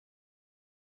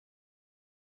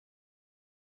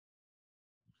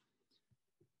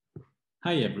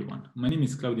Hi everyone, my name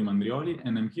is Claudio Mandrioli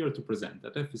and I'm here to present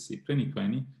at FSE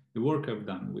 2020 the work I've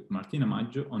done with Martina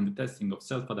Maggio on the testing of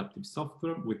self-adaptive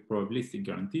software with probabilistic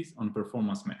guarantees on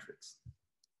performance metrics.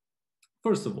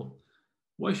 First of all,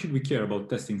 why should we care about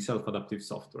testing self-adaptive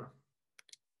software?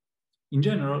 In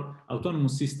general,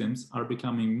 autonomous systems are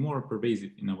becoming more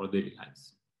pervasive in our daily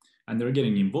lives, and they're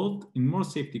getting involved in more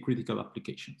safety-critical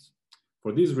applications.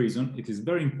 For this reason, it is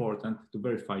very important to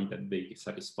verify that they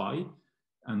satisfy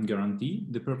and guarantee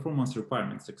the performance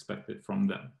requirements expected from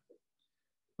them.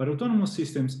 But autonomous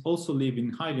systems also live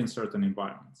in highly uncertain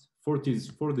environments. For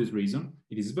this reason,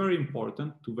 it is very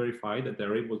important to verify that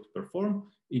they're able to perform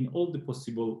in all the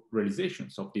possible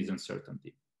realizations of this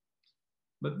uncertainty.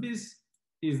 But this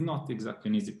is not exactly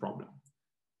an easy problem.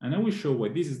 And I will show why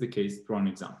this is the case through an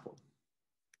example.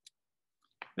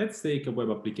 Let's take a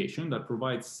web application that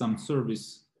provides some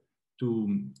service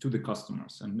to the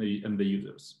customers and the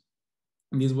users.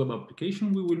 In this web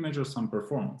application, we will measure some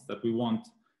performance that we want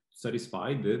to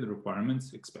satisfy the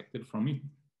requirements expected from it.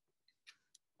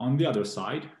 On the other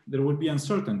side, there will be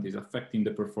uncertainties affecting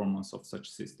the performance of such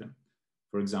system.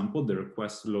 For example, the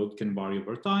request load can vary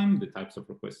over time, the types of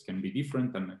requests can be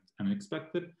different and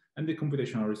unexpected, and the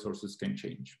computational resources can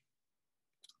change.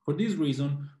 For this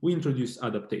reason, we introduce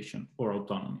adaptation or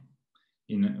autonomy.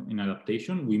 In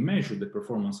adaptation, we measure the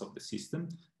performance of the system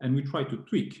and we try to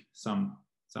tweak some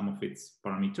of its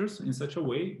parameters in such a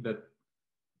way that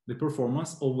the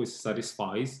performance always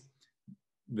satisfies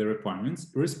the requirements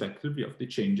irrespectively of the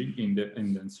changing in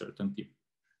the uncertainty.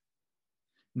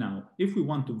 Now, if we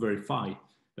want to verify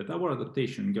that our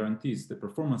adaptation guarantees the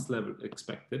performance level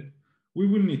expected, we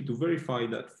will need to verify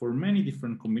that for many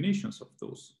different combinations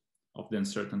of the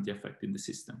uncertainty affecting the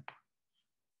system.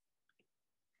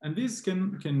 And this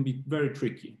can be very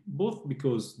tricky, both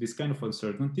because this kind of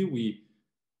uncertainty,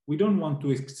 we don't want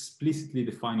to explicitly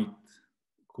define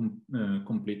it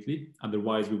completely,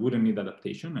 otherwise we wouldn't need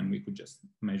adaptation and we could just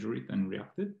measure it and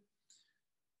react it.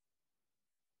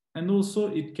 And also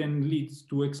it can lead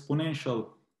to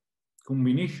exponential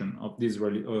combination of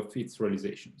its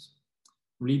realizations,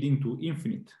 leading to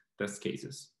infinite test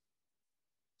cases,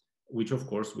 which of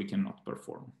course we cannot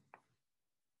perform.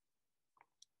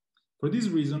 For this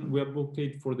reason, we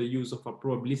advocate for the use of a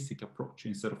probabilistic approach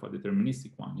instead of a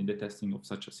deterministic one in the testing of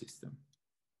such a system.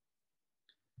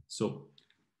 So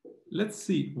let's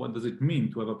see what does it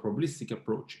mean to have a probabilistic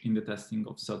approach in the testing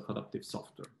of self-adaptive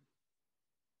software.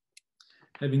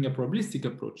 Having a probabilistic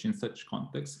approach in such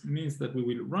context means that we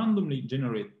will randomly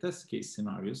generate test case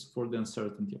scenarios for the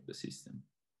uncertainty of the system.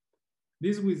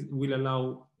 This will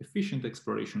allow efficient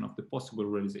exploration of the possible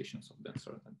realizations of the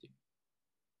uncertainty.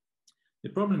 The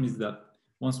problem is that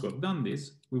once we have done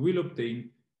this, we will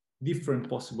obtain different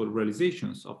possible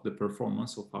realizations of the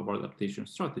performance of our adaptation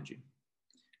strategy.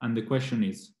 And the question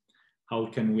is, how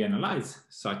can we analyze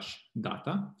such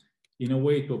data in a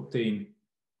way to obtain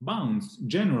bounds,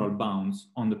 general bounds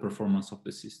on the performance of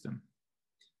the system?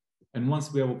 And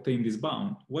once we have obtained this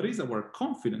bound, what is our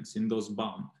confidence in those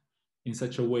bounds in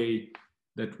such a way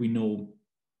that we know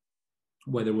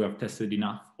whether we have tested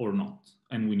enough or not,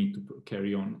 and we need to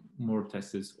carry on more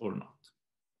tests or not.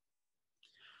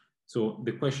 So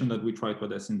the question that we try to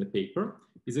address in the paper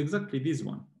is exactly this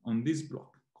one, on this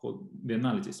block, called the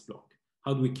analysis block.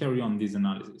 How do we carry on this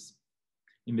analysis?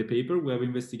 In the paper, we have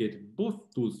investigated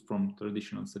both tools from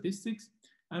traditional statistics,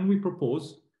 and we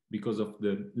propose, because of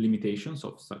the limitations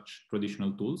of such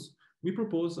traditional tools, we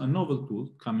propose a novel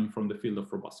tool coming from the field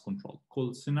of robust control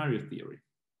called scenario theory.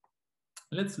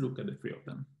 Let's look at the three of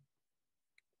them.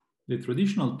 The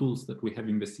traditional tools that we have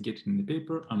investigated in the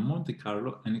paper are Monte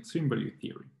Carlo and extreme value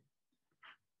theory.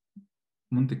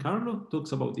 Monte Carlo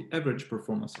talks about the average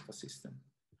performance of a system.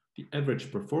 The average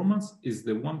performance is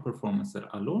the one performance that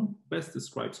alone best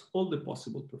describes all the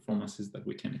possible performances that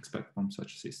we can expect from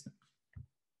such a system.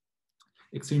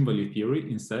 Extreme value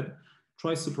theory, instead,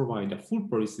 tries to provide a full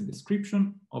probabilistic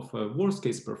description of a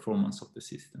worst-case performance of the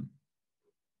system.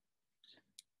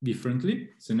 Differently,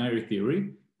 scenario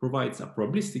theory provides a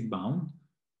probabilistic bound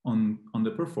on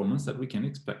the performance that we can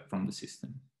expect from the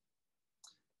system.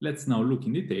 Let's now look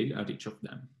in detail at each of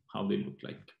them, how they look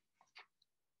like.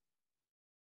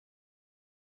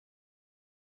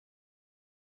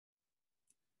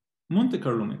 Monte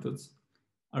Carlo methods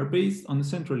are based on the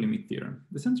central limit theorem.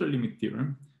 The central limit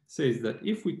theorem says that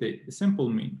if we take the sample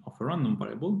mean of a random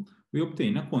variable, we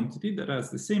obtain a quantity that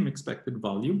has the same expected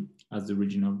value as the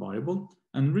original variable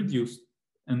and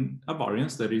a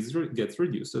variance that gets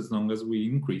reduced as long as we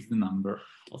increase the number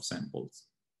of samples.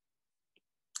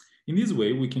 In this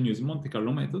way, we can use Monte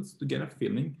Carlo methods to get a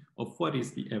feeling of what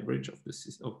is the average of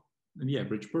the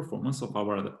average performance of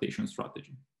our adaptation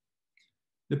strategy.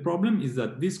 The problem is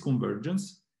that this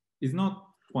convergence is not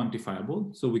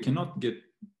quantifiable, so we cannot get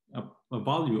a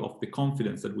value of the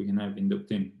confidence that we can have in the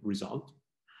obtained result.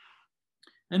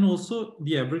 And also,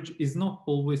 the average is not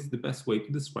always the best way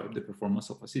to describe the performance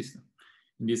of a system.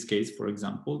 In this case, for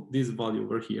example, this value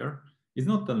over here is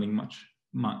not telling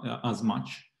as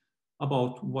much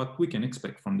about what we can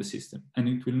expect from the system, and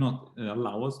it will not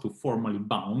allow us to formally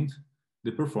bound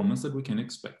the performance that we can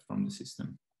expect from the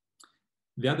system.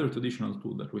 The other traditional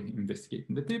tool that we investigate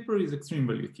in the paper is extreme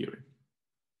value theory.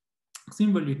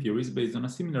 Extreme value theory is based on a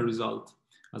similar result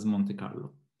as Monte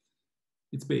Carlo.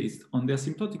 It's based on the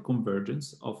asymptotic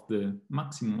convergence of the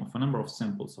maximum of a number of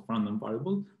samples of a random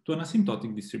variable to an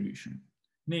asymptotic distribution,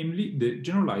 namely the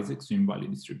generalized extreme value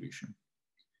distribution.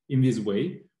 In this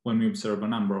way, when we observe a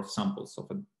number of samples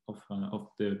of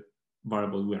the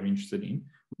variable we are interested in,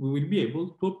 we will be able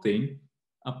to obtain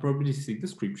a probabilistic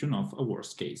description of a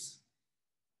worst case.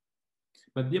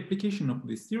 But the application of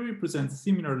this theory presents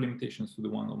similar limitations to the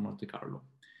one of Monte Carlo.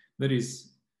 That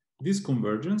is, this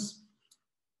convergence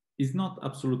is not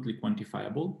absolutely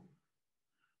quantifiable,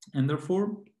 and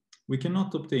therefore we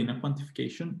cannot obtain a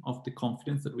quantification of the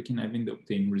confidence that we can have in the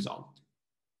obtained result.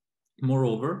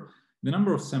 Moreover, the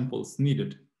number of samples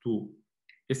needed to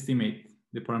estimate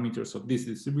the parameters of this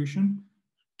distribution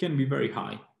can be very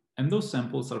high, and those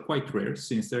samples are quite rare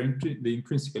since they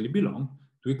intrinsically belong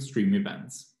to extreme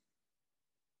events.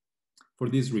 For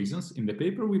these reasons, in the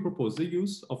paper, we propose the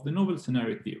use of the novel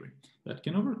scenario theory that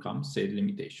can overcome said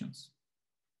limitations.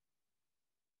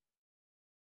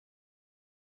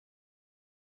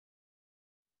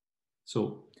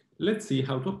 So let's see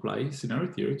how to apply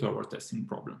scenario theory to our testing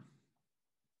problem.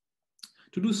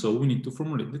 To do so, we need to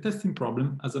formulate the testing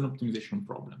problem as an optimization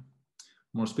problem.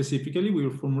 More specifically, we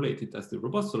will formulate it as the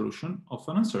robust solution of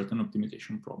an uncertain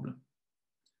optimization problem.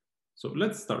 So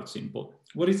let's start simple.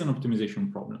 What is an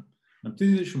optimization problem? An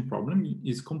optimization problem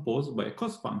is composed by a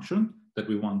cost function that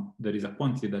is a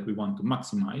quantity that we want to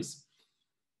maximize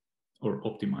or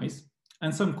optimize,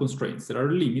 and some constraints. There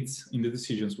are limits in the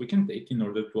decisions we can take in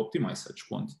order to optimize such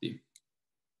quantity.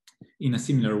 In a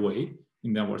similar way,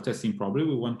 in our testing problem,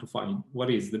 we want to find what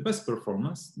is the best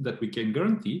performance that we can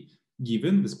guarantee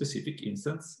given the specific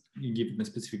instance, given the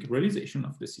specific realization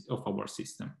of our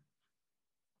system.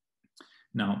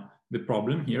 Now, the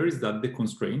problem here is that the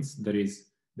constraints, that is,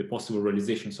 the possible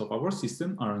realizations of our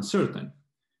system, are uncertain.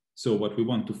 So what we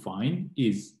want to find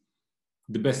is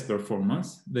the best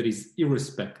performance that is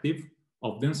irrespective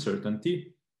of the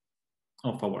uncertainty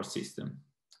of our system.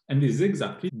 And this is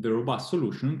exactly the robust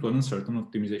solution to an uncertain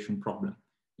optimization problem,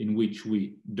 in which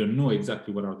we don't know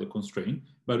exactly what are the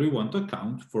constraints, but we want to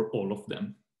account for all of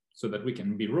them so that we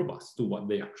can be robust to what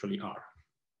they actually are.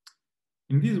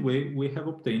 In this way, we have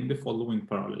obtained the following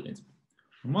parallelism.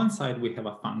 On one side, we have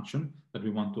a function that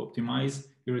we want to optimize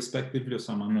irrespectively of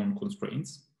some unknown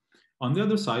constraints. On the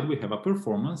other side, we have a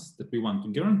performance that we want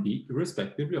to guarantee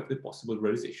irrespectively of the possible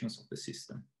realizations of the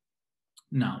system.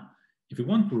 Now, if we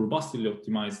want to robustly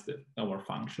optimize our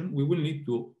function, we will need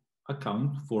to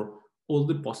account for all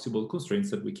the possible constraints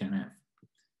that we can have.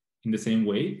 In the same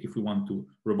way, if we want to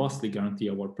robustly guarantee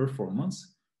our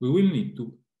performance, we will need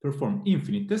to perform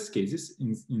infinite test cases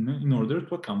in order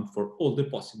to account for all the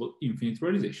possible infinite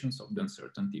realizations of the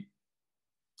uncertainty.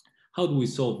 How do we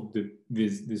solve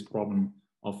this problem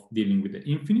of dealing with the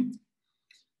infinite?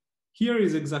 Here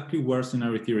is exactly where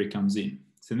scenario theory comes in.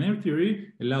 Scenario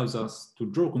theory allows us to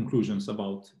draw conclusions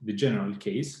about the general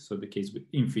case, so the case with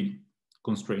infinite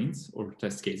constraints or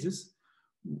test cases,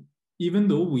 even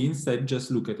though we instead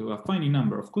just look at a finite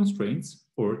number of constraints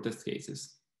or test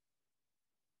cases.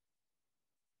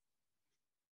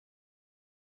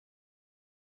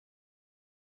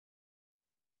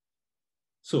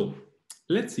 So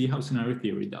let's see how scenario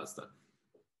theory does that.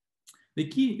 The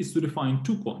key is to define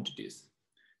two quantities.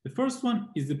 The first one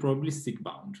is the probabilistic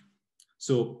bound.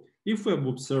 So if we have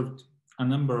observed a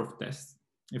number of tests,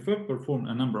 if we have performed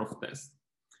a number of tests,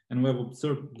 and we have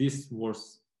observed this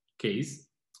worst case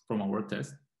from our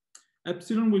test,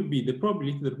 epsilon will be the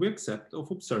probability that we accept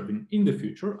of observing in the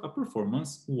future a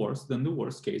performance worse than the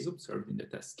worst case observed in the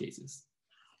test cases.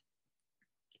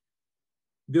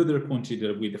 The other quantity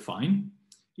that we define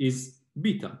is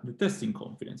beta, the testing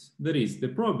confidence. That is the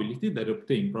probability that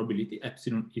obtained probability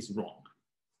epsilon is wrong.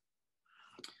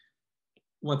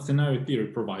 What scenario theory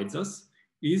provides us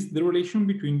is the relation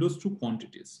between those two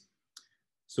quantities.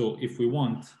 So if we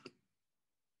want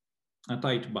a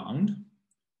tight bound,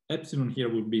 epsilon here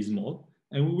will be small,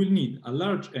 and we will need a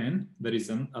large n, that is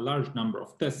a large number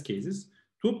of test cases,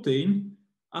 to obtain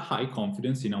a high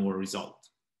confidence in our result.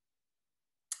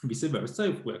 Vice versa,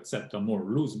 if we accept a more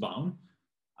loose bound,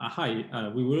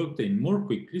 we will obtain more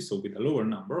quickly, so with a lower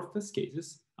number of test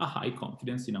cases, a high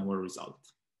confidence in our result.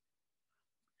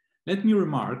 Let me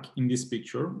remark in this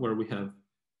picture where we have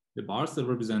the bars that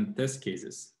represent test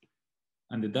cases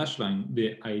and the dashed line,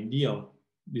 the ideal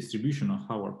distribution of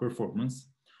our performance,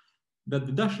 that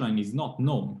the dashed line is not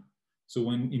known. So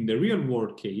when in the real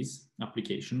world case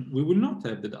application, we will not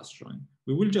have the dashed line,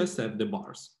 we will just have the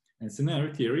bars. And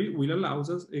scenario theory will allow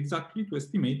us exactly to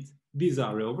estimate this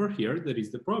area over here, that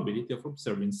is the probability of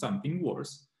observing something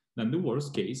worse than the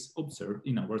worst case observed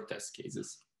in our test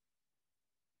cases.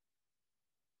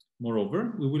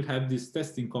 Moreover, we will have this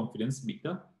testing confidence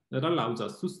beta that allows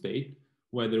us to state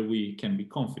whether we can be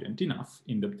confident enough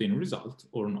in the obtained result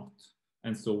or not,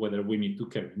 and so whether we need to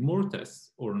carry more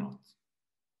tests or not.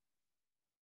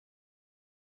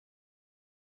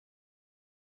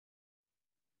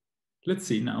 Let's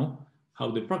see now how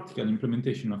the practical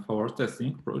implementation of our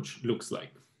testing approach looks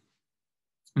like.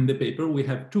 In the paper, we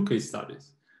have two case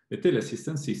studies, the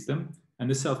Tele-Assistance system and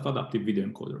the Self-Adaptive Video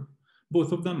Encoder.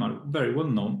 Both of them are very well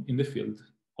known in the field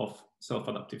of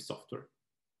self-adaptive software.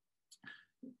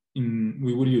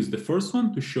 We will use the first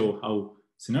one to show how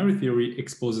scenario theory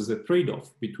exposes a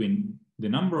trade-off between the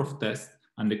number of tests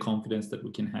and the confidence that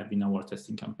we can have in our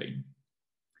testing campaign.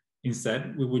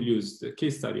 Instead, we will use the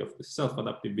case study of the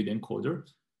Self-Adaptive Video Encoder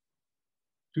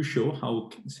to show how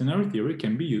scenario theory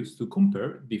can be used to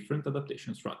compare different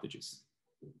adaptation strategies.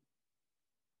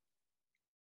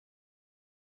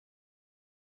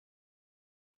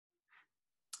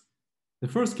 The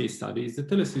first case study is the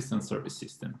Tele-Assistance Service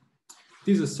system.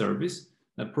 It is a service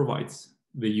that provides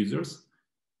the users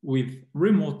with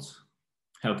remote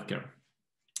healthcare.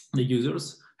 The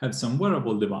users have some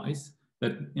wearable device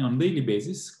that on a daily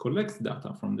basis collects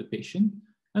data from the patient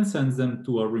and sends them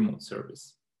to a remote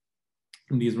service.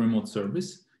 In this remote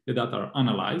service, the data are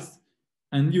analyzed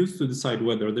and used to decide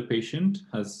whether the patient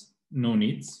has no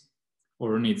needs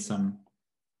or needs some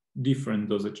different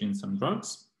dosage in some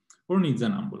drugs or needs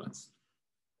an ambulance.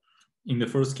 In the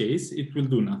first case, it will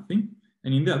do nothing.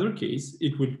 And in the other case,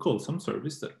 it will call some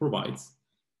service that provides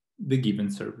the given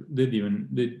service,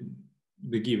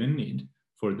 the given need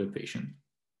for the patient.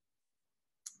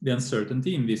 The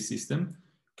uncertainty in this system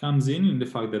comes in the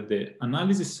fact that the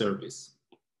analysis service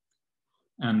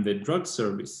and the drug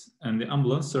service and the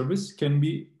ambulance service can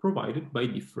be provided by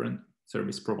different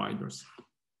service providers.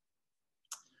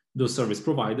 Those service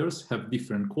providers have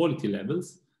different quality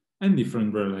levels and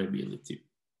different reliability.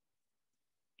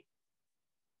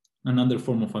 Another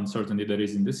form of uncertainty that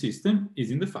is in the system is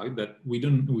in the fact that we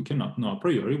cannot know a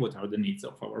priori what are the needs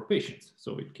of our patients.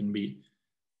 So it can be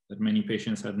that many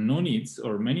patients have no needs,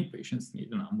 or many patients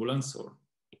need an ambulance, or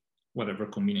whatever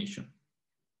combination.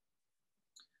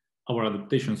 Our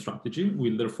adaptation strategy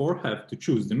will therefore have to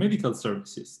choose the medical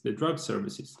services, the drug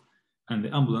services, and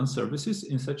the ambulance services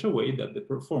in such a way that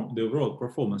the overall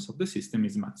performance of the system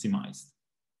is maximized.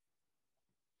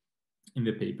 In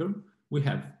the paper, we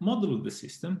have modeled the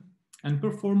system and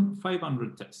performed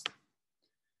 500 tests.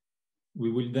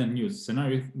 We then use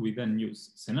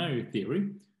scenario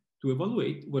theory to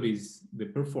evaluate what is the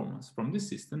performance from the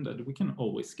system that we can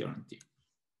always guarantee.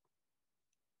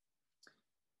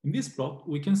 In this plot,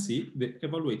 we can see the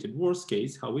evaluated worst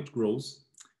case, how it grows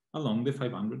along the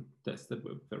 500 tests that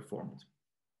we've performed.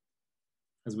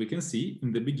 As we can see,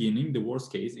 in the beginning, the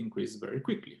worst case increases very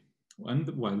quickly, and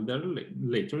while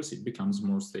later it becomes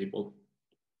more stable.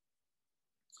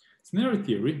 Scenario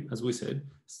theory, as we said,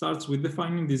 starts with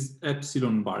defining this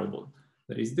epsilon variable.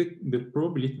 That is the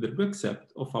probability that we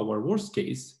accept of our worst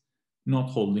case not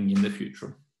holding in the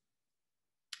future.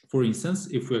 For instance,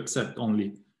 if we accept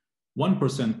only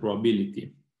 1%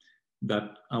 probability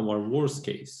that our worst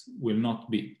case will not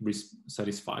be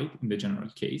satisfied in the general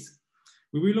case,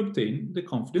 we will obtain the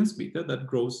confidence beta that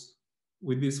grows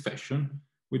with this fashion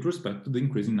with respect to the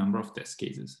increasing number of test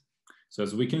cases. So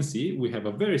as we can see, we have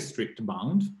a very strict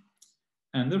bound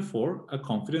and therefore a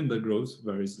confidence that grows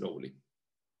very slowly.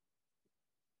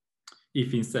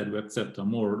 If instead we accept a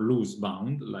more loose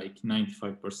bound, like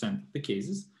 95% of the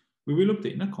cases, we will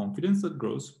obtain a confidence that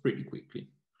grows pretty quickly.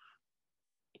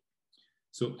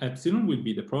 So epsilon will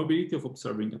be the probability of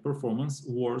observing a performance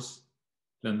worse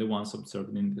than the ones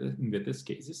observed in the test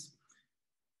cases.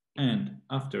 And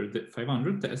after the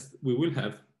 500 tests, we will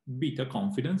have beta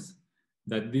confidence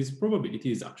that this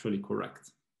probability is actually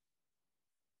correct.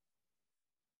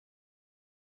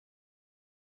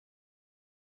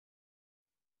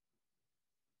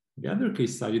 The other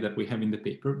case study that we have in the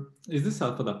paper is the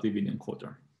Self-Adaptive Video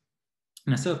Encoder.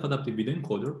 In a Self-Adaptive Video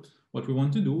Encoder, what we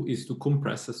want to do is to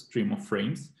compress a stream of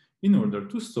frames in order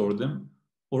to store them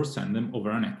or send them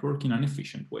over a network in an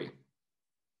efficient way.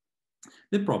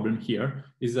 The problem here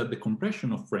is that the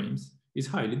compression of frames is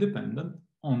highly dependent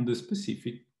on the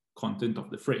specific content of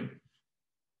the frame.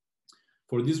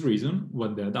 For this reason,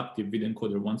 what the adaptive video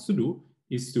encoder wants to do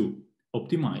is to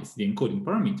optimize the encoding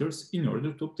parameters in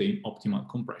order to obtain optimal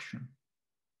compression.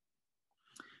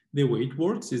 The way it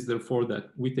works is therefore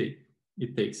that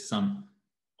it takes some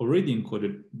already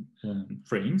encoded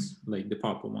frames, like the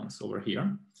purple ones over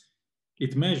here.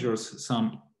 It measures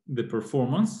the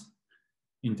performance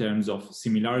in terms of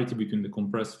similarity between the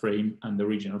compressed frame and the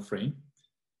original frame,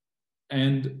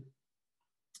 and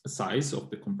size of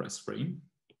the compressed frame,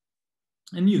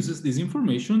 and uses this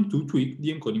information to tweak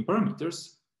the encoding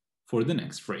parameters for the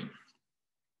next frame.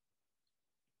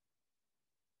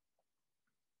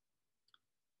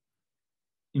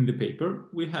 In the paper,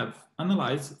 we have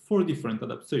analyzed 4 different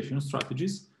adaptation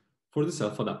strategies for the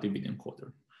self-adaptive video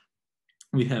encoder.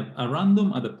 We have a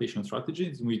random adaptation strategy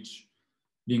in which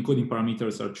the encoding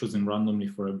parameters are chosen randomly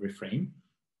for every frame.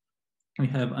 We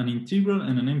have an integral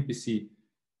and an MPC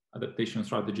adaptation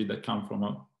strategy that come from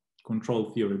a control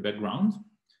theory background.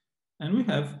 And we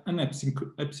have an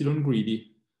epsilon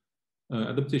greedy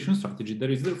adaptation strategy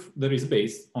that is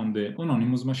based on the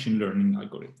anonymous machine learning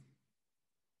algorithm.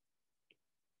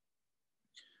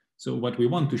 So what we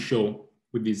want to show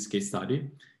with this case study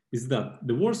is that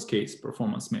the worst case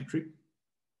performance metric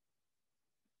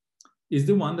is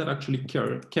the one that actually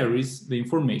carries the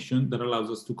information that allows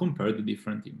us to compare the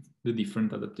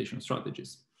different adaptation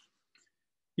strategies.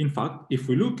 In fact, if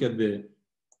we look at the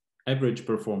average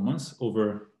performance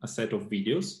over a set of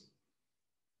videos,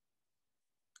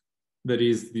 that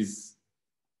is these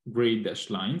gray dashed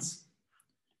lines,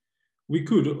 we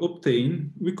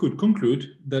could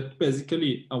conclude that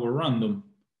basically our random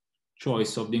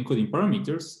choice of the encoding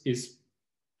parameters is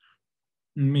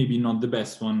maybe not the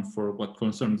best one for what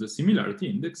concerns the similarity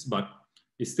index, but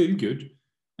is still good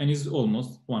and is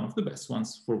almost one of the best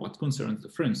ones for what concerns the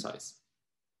frame size.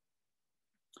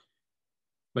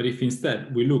 But if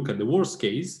instead we look at the worst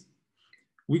case,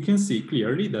 we can see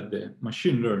clearly that the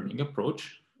machine learning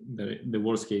approach, the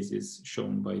worst case is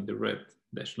shown by the red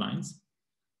dashed lines,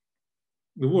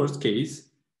 the worst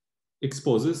case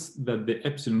exposes that the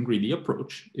epsilon greedy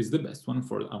approach is the best one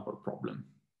for our problem.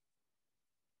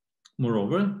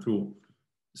 Moreover, through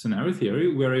scenario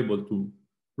theory, we are able to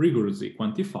rigorously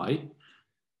quantify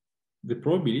the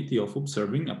probability of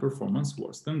observing a performance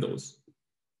worse than those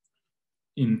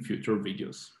in future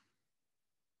videos.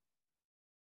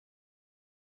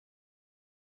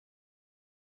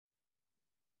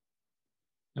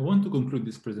 I want to conclude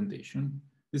this presentation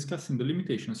discussing the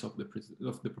limitations of the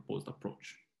proposed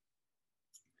approach.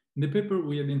 In the paper,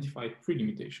 we identified 3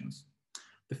 limitations.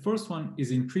 The first one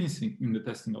is intrinsic in the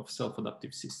testing of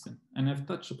self-adaptive system, and I've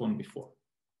touched upon before.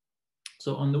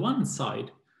 So on the one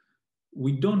side,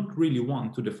 we don't really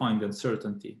want to define the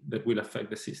uncertainty that will affect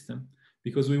the system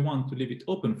because we want to leave it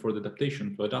open for the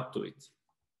adaptation to adapt to it.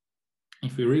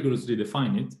 If we rigorously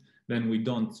define it, then we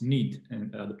don't need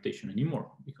an adaptation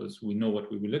anymore because we know what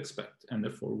we will expect, and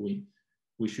therefore we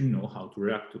should know how to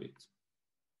react to it.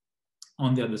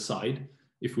 On the other side,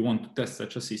 if we want to test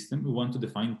such a system, we want to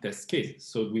define test cases.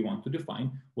 So we want to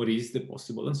define what is the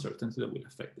possible uncertainty that will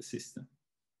affect the system.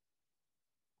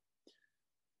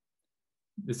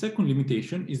 The second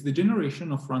limitation is the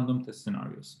generation of random test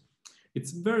scenarios.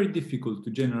 It's very difficult to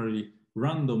generally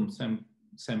random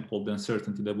sample the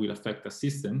uncertainty that will affect a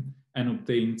system and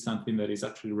obtain something that is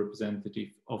actually representative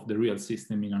of the real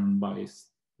system in an unbiased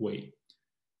way.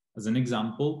 As an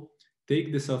example,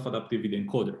 take the self-adaptive video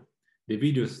encoder. The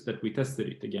videos that we tested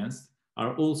it against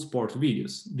are all sport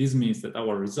videos. This means that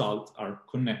our results are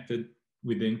connected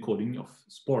with the encoding of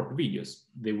sport videos.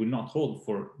 They will not hold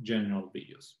for general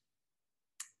videos.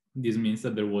 This means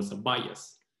that there was a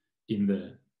bias in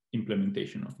the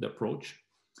implementation of the approach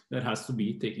that has to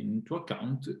be taken into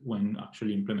account when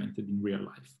actually implemented in real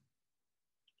life.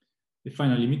 The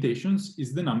final limitations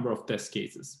is the number of test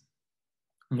cases.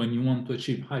 When you want to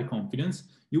achieve high confidence,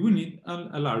 you will need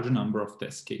a large number of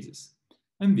test cases.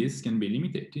 And this can be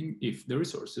limiting if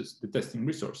the testing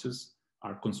resources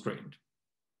are constrained.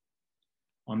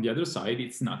 On the other side,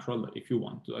 it's natural that if you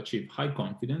want to achieve high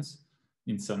confidence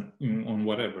on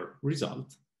whatever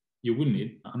result, you will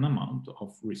need an amount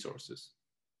of resources.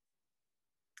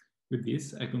 With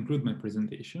this, I conclude my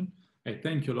presentation. I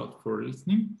thank you a lot for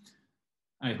listening.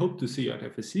 I hope to see you at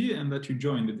FSE and that you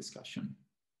join the discussion.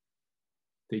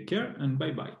 Take care and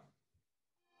bye-bye.